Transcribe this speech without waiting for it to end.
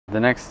The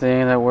next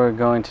thing that we're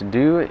going to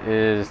do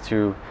is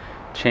to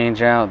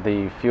change out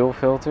the fuel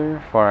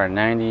filter for our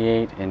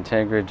 98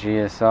 Integra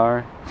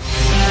GSR.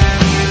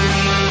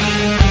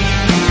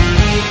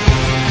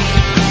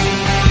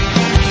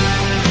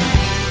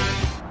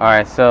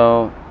 Alright,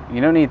 so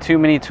you don't need too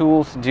many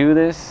tools to do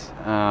this.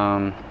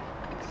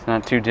 It's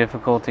not too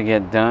difficult to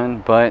get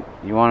done, but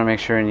you want to make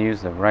sure and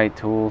use the right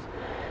tools.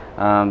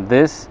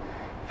 This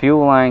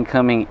fuel line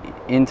coming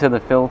into the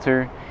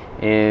filter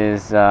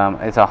is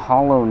it's a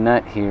hollow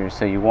nut here,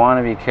 so you want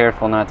to be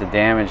careful not to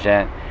damage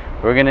that.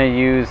 We're going to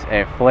use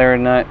a flare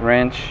nut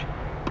wrench,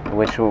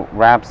 which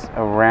wraps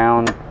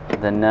around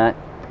the nut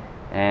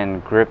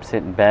and grips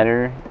it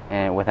better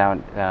and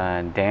without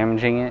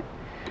damaging it.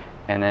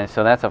 And then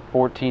so that's a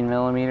 14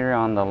 millimeter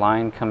on the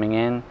line coming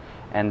in,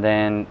 and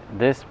then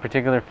this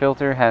particular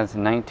filter has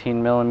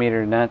 19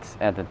 millimeter nuts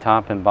at the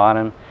top and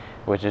bottom,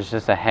 which is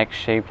just a hex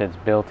shape that's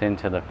built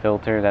into the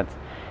filter. That's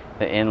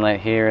the inlet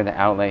here, the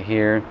outlet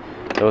here.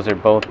 Those are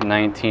both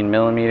 19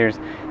 millimeters.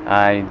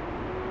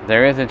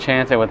 There is a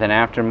chance that with an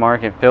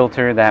aftermarket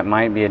filter that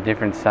might be a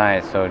different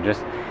size, so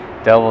just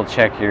double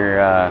check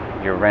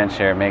your wrench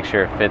there, make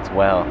sure it fits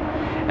well.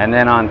 And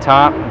then on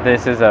top,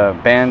 this is a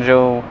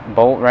banjo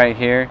bolt right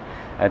here.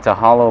 It's a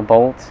hollow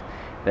bolt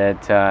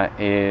that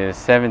is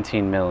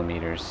 17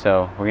 millimeters,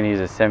 so we're going to use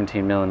a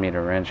 17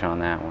 millimeter wrench on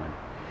that one.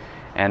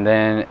 And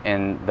then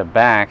in the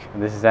back,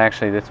 this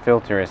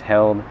filter is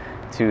held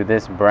to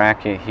this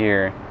bracket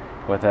here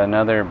with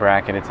another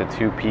bracket. It's a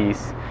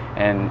two-piece,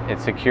 and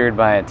it's secured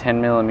by a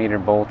 10 millimeter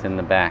bolt in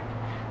the back,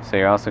 so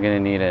you're also going to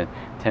need a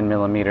 10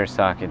 millimeter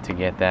socket to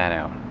get that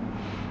out.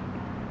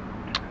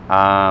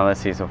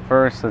 Let's see, so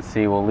first,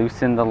 we'll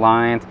loosen the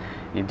lines.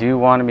 You do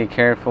want to be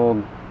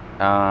careful.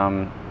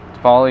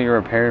 Follow your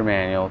repair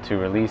manual to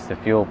release the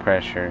fuel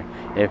pressure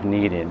if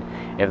needed.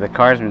 If the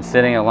car's been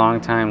sitting a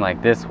long time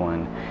like this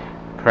one,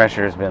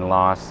 pressure has been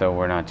lost, so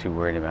we're not too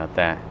worried about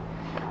that.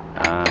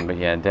 But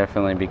yeah,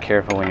 definitely be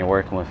careful when you're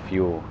working with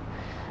fuel.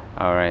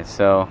 Alright,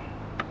 so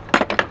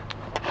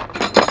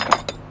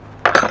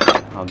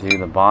I'll do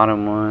the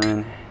bottom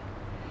one.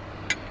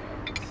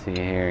 Let's see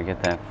here,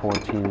 get that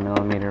 14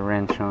 millimeter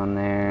wrench on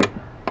there.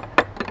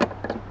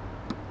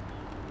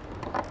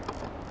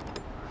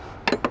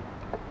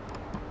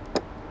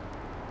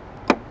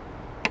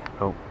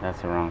 Oh,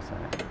 that's the wrong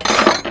side.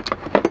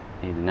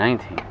 Need the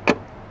 19.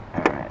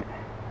 Alright.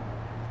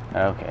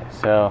 Okay,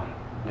 so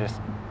just,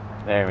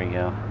 there we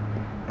go.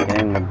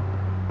 Getting the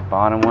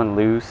bottom one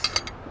loose.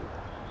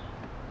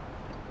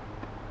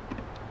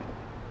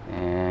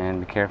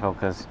 And be careful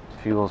because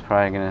fuel is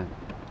probably going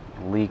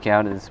to leak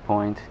out at this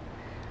point.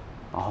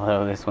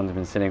 Although this one's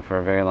been sitting for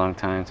a very long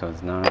time, so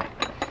it's not.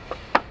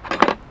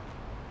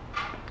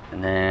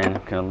 And then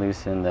I'm going to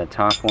loosen the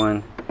top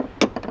one.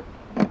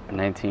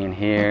 19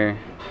 here.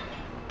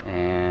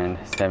 And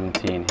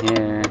 17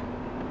 here.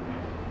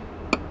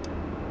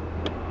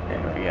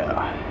 There we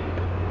go.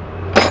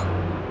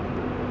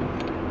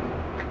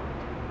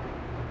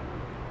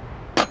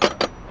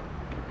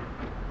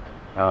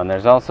 Oh, and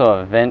there's also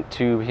a vent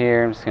tube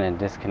here. I'm just going to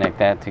disconnect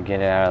that to get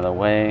it out of the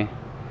way.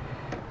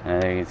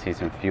 And there you can see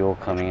some fuel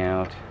coming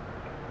out.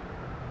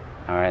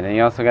 Alright, then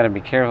you also got to be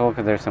careful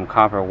because there's some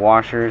copper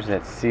washers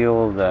that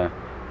seal the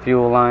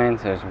fuel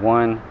lines. There's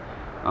one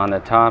on the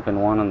top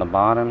and one on the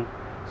bottom.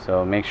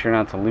 So make sure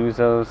not to lose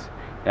those.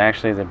 It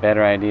actually is a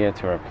better idea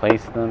to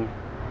replace them.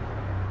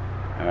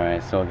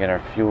 Alright, so we'll get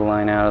our fuel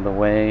line out of the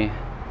way.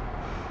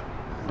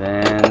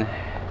 Then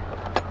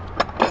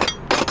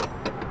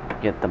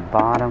get the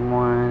bottom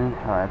one.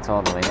 Oh, that's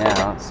all the way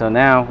out. So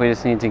now we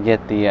just need to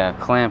get the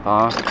clamp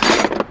off.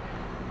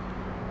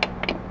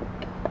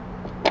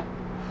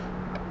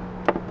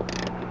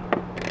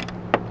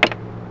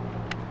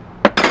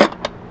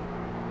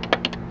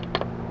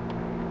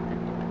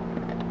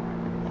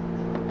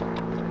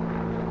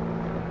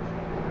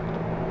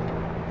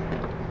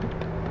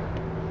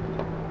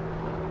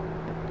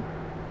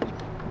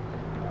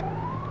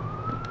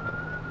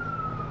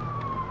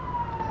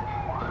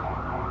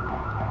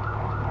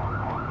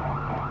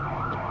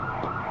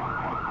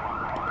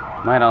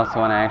 Might also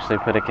want to actually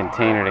put a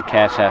container to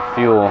catch that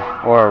fuel,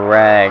 or a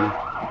rag.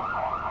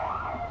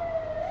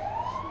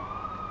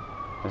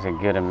 There's a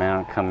good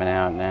amount coming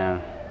out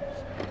now.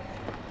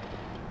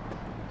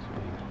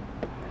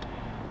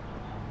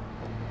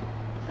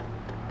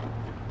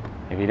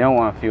 If you don't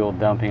want fuel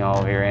dumping all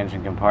over your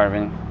engine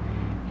compartment,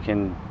 you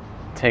can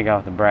take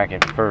off the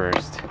bracket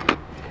first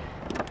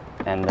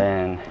and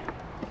then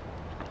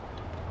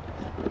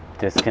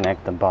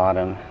disconnect the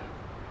bottom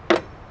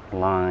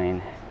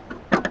line.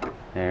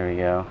 There we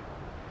go.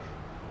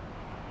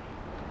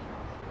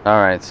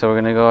 Alright, so we're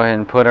going to go ahead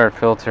and put our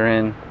filter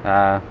in.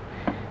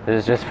 This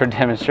is just for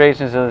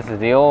demonstration, so this is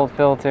the old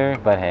filter,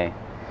 but hey.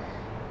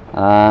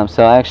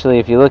 So actually,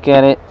 if you look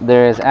at it,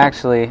 there is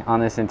actually,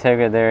 on this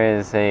Integra, there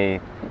is a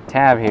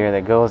tab here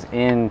that goes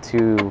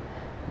into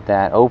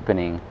that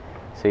opening.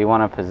 So you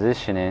want to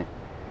position it,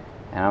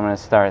 and I'm going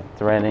to start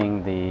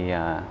threading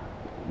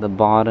the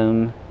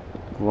bottom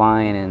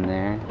line in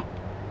there.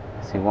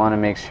 So you want to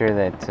make sure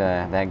that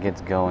that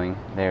gets going.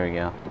 There we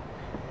go.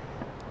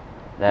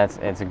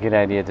 It's a good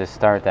idea to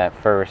start that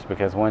first,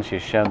 because once you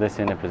shove this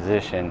into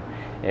position,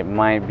 it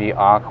might be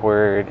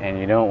awkward and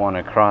you don't want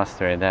to cross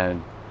thread. That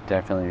would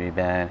definitely be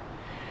bad.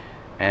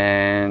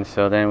 And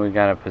so then we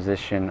got to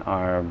position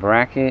our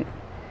bracket,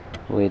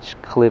 which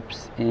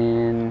clips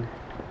in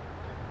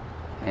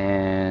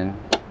and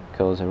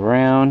goes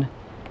around.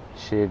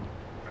 Should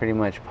pretty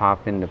much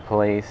pop into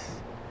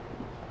place.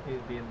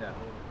 Needs to be in that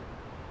hole.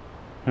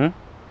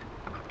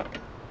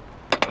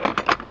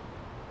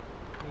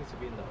 Needs to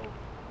be in the hole.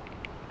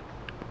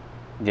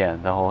 Yeah,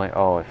 the whole,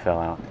 oh, it fell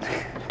out.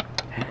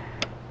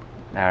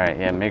 Alright,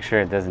 yeah, make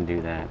sure it doesn't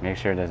do that. Make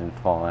sure it doesn't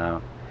fall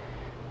out.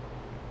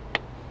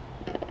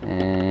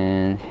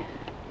 And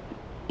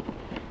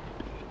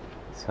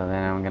so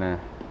then I'm gonna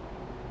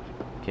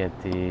get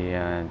the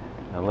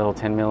a little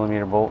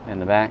 10mm bolt in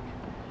the back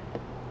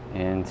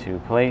into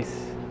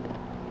place.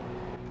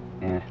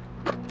 And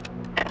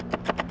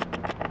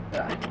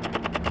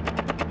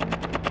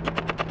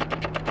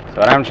so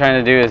what I'm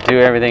trying to do is do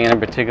everything in a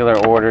particular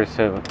order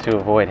to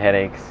avoid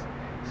headaches.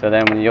 So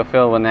then when you'll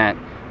feel when that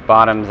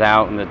bottoms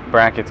out and the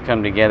brackets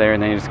come together,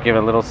 and then you just give it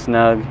a little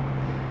snug.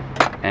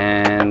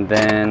 And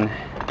then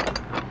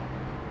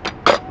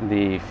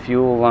the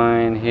fuel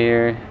line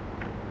here,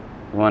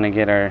 we want to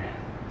get our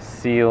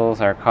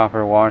seals, our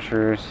copper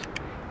washers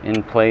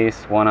in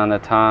place, one on the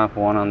top,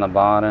 one on the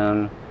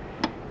bottom.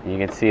 You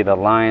can see the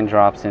line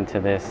drops into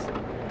this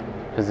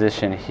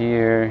position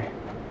here.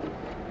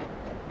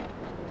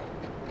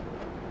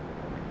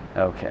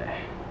 Okay,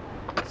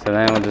 so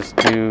then we'll just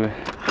do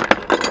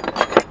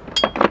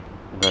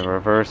the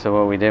reverse of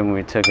what we did when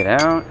we took it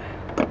out.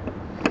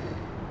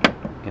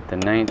 Get the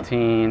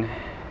 19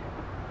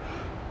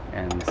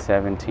 and the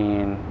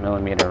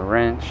 17mm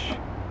wrench.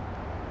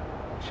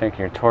 Check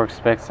your torque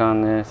specs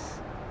on this.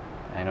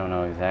 I don't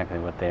know exactly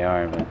what they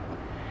are, but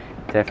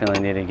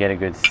definitely need to get a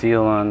good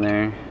seal on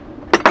there.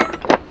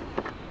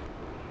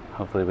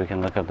 Hopefully we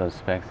can look up those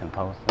specs and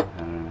post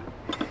them.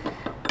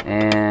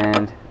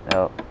 And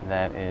oh,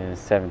 that is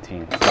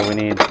 17. So we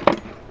need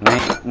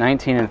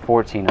 19 and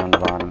 14 on the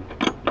bottom.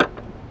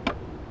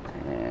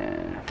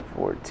 And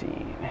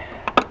 14.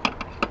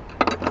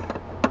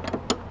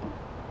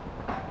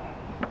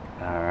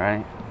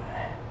 Alright.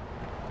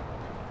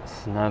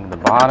 Snug the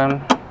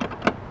bottom.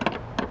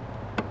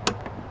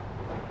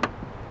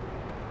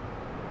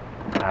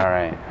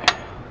 Alright.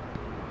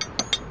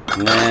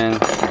 And then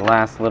the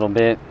last little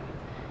bit,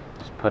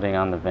 just putting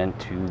on the vent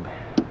tube.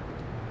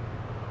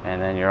 And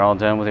then you're all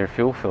done with your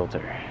fuel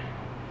filter.